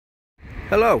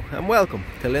Hello and welcome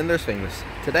to Linder's Fingers.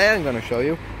 Today I'm going to show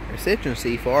you our Citroen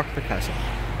C4 Picasso.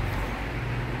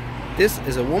 This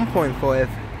is a 1.5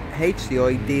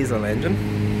 HDI diesel engine.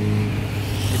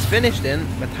 It's finished in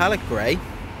metallic grey.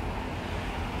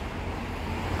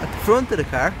 At the front of the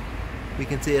car we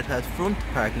can see it has front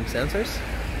parking sensors,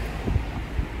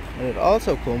 and it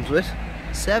also comes with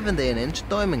 17-inch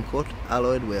diamond cut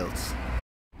alloyed wheels.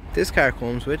 This car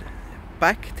comes with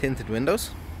back tinted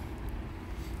windows,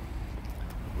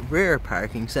 rear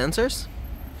parking sensors.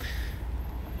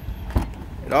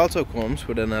 It also comes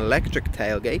with an electric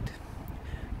tailgate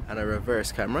and a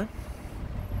reverse camera.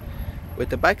 With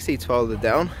the back seats folded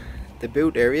down, the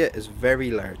boot area is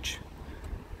very large.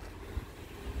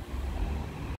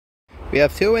 We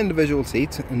have two individual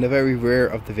seats in the very rear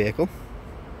of the vehicle.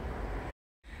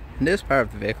 In this part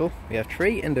of the vehicle we have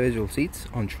three individual seats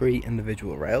on three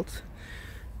individual rails.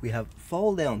 We have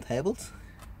fold down tables.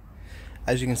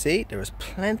 As you can see, there is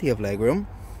plenty of legroom.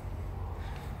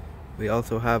 We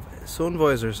also have sun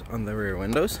visors on the rear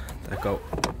windows that go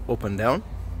up and down.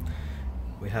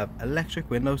 We have electric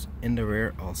windows in the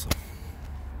rear also.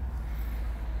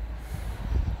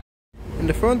 In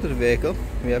the front of the vehicle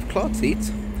we have cloth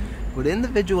seats with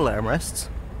individual armrests,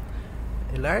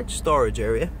 a large storage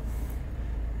area,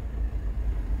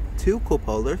 two cup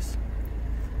holders,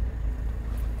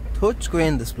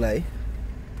 touchscreen display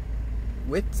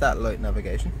with satellite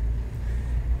navigation.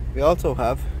 We also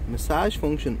have massage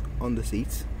function on the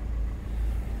seats,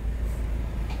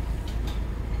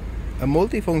 a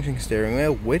multi-function steering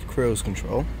wheel with cruise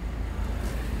control.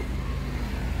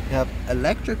 We have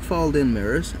electric fold-in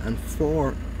mirrors and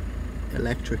 4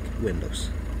 electric windows.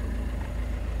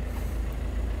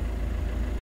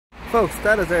 Folks,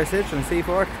 that is our Citroen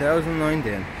C4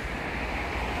 2019.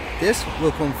 This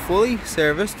will come fully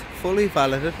serviced, fully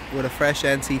validated with a fresh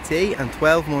NCT and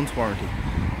 12 months warranty.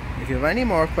 If you have any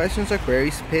more questions or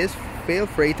queries, please feel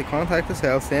free to contact the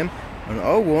sales team on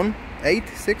 01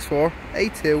 864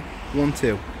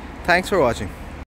 8212. Thanks for watching.